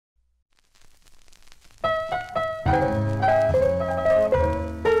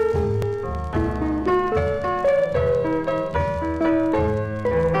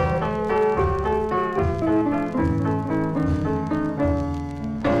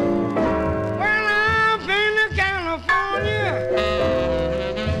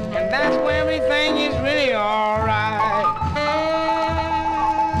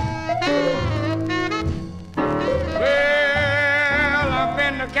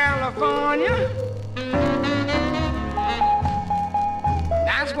California.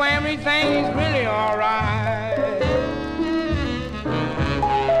 That's where everything's really alright.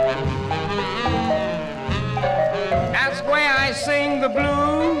 That's where I sing the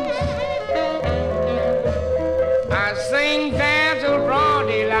blues. I sing there till broad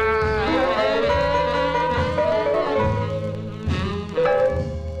daylight.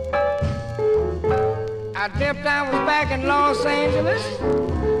 I dreamt I was back in Los Angeles,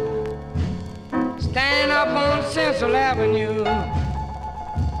 standing up on Central Avenue.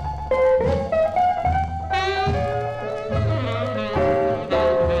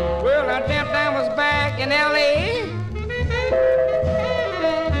 Well, I dreamt I was back in L.A.,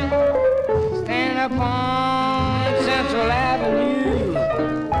 standing up on Central Avenue.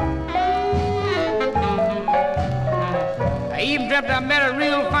 I even dreamt I met a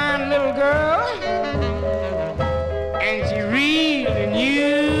real fine little girl, and she really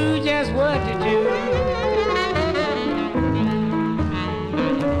knew just what to do.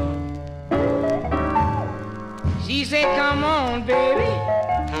 She said, come on, baby,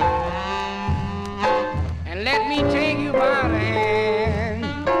 and let me take you by the hand.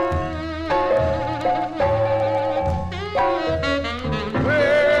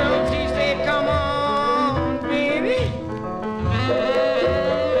 Well, she said, come on, baby,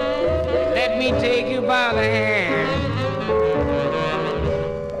 let me take you by the hand.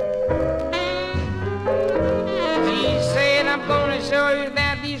 She said, I'm gonna show you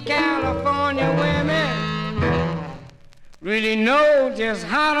that these California women really know just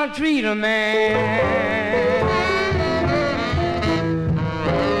how to treat a man.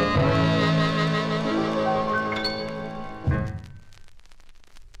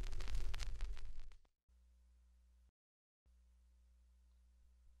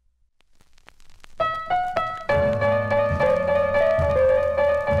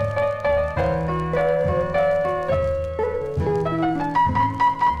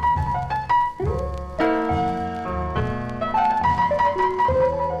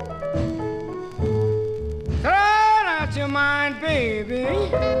 Baby,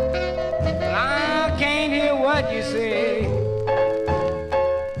 I can't hear what you say.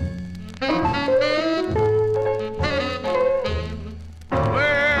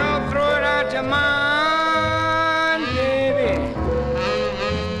 Well, throw it out your mind, baby.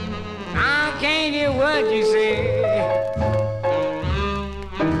 I can't hear what you say.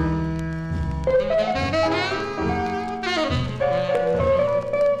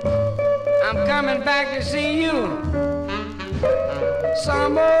 I'm coming back to see you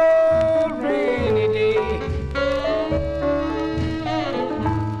some old rainy day.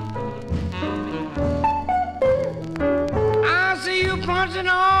 I'll see you punching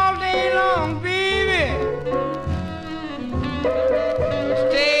all day long, baby.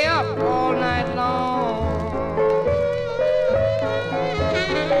 Stay up all night long.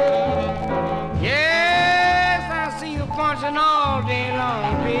 Yes, I'll see you punching all day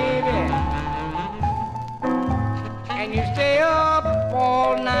long, baby. And you stay up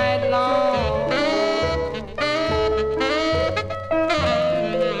all night long.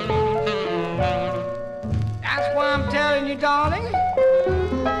 That's why I'm telling you, darling,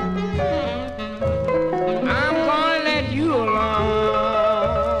 I'm gonna let you alone.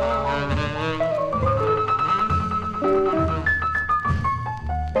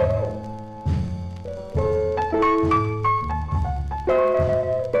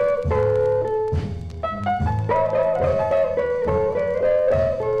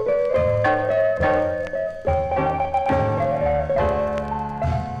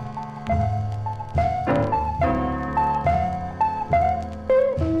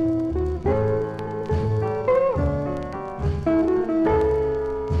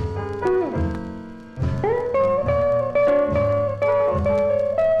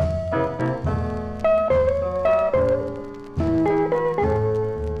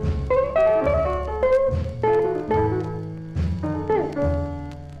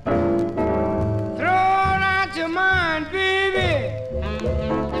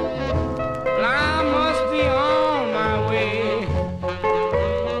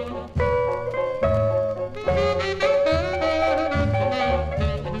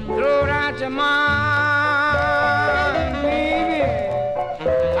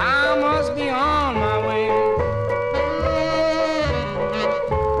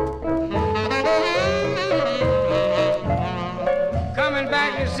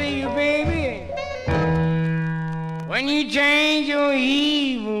 When you change your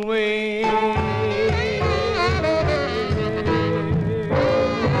evil ways.